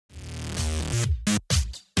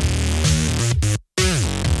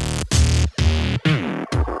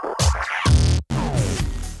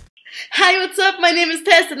Hi, what's up? My name is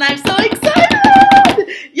Tess and I'm so excited!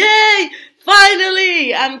 Yay!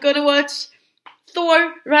 Finally! I'm gonna watch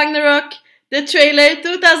Thor Ragnarok, the trailer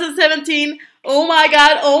 2017. Oh my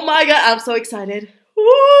god, I'm so excited.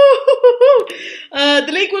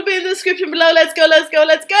 The link will be in the description below. Let's go, let's go,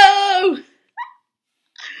 let's go!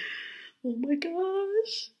 Oh my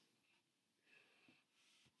gosh.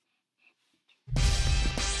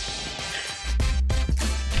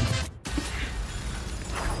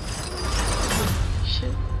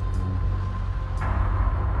 Shit.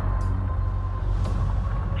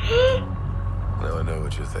 Now I know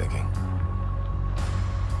what you're thinking.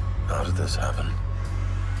 How did this happen?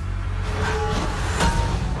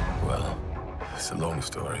 Well, it's a long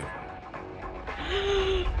story.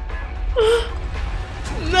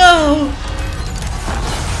 No!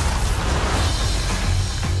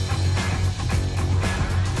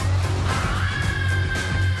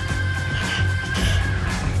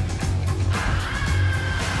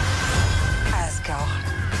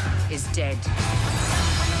 Asgard is dead.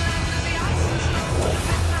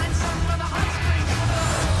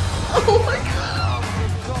 Oh my god!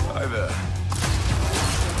 Hi there.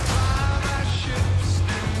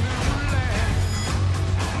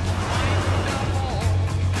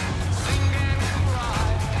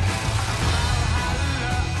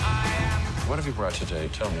 What have you brought today?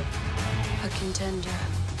 Tell me. A contender.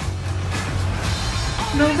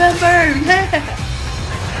 November! Yeah!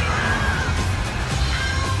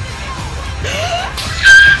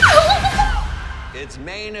 It's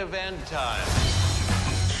main event time.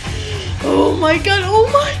 Oh my god, oh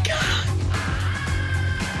my god!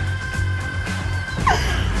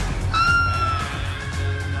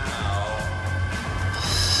 And now,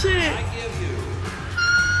 Shit! I give you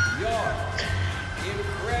your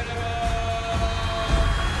incredible.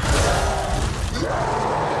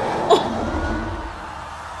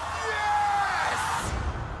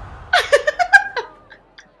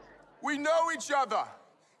 We know each other.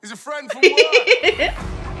 He's a friend from work.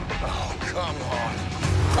 Oh, come on.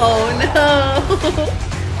 Oh no!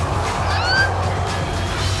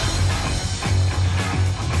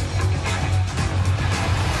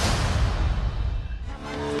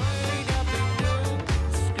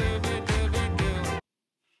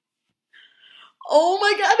 Oh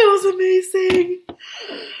my god, that was amazing!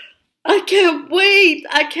 I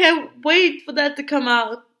can't wait for that to come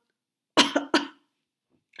out.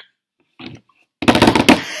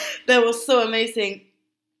 That was so amazing.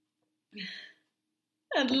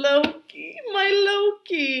 And Loki, my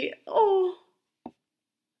Loki. Oh,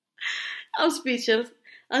 I'm speechless.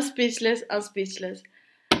 I'm speechless. I'm speechless.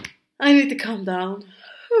 I need to calm down.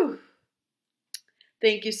 Whew.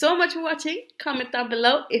 Thank you so much for watching. Comment down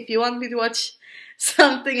below if you want me to watch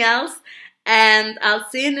something else. And I'll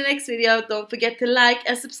see you in the next video. Don't forget to like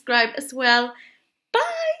and subscribe as well.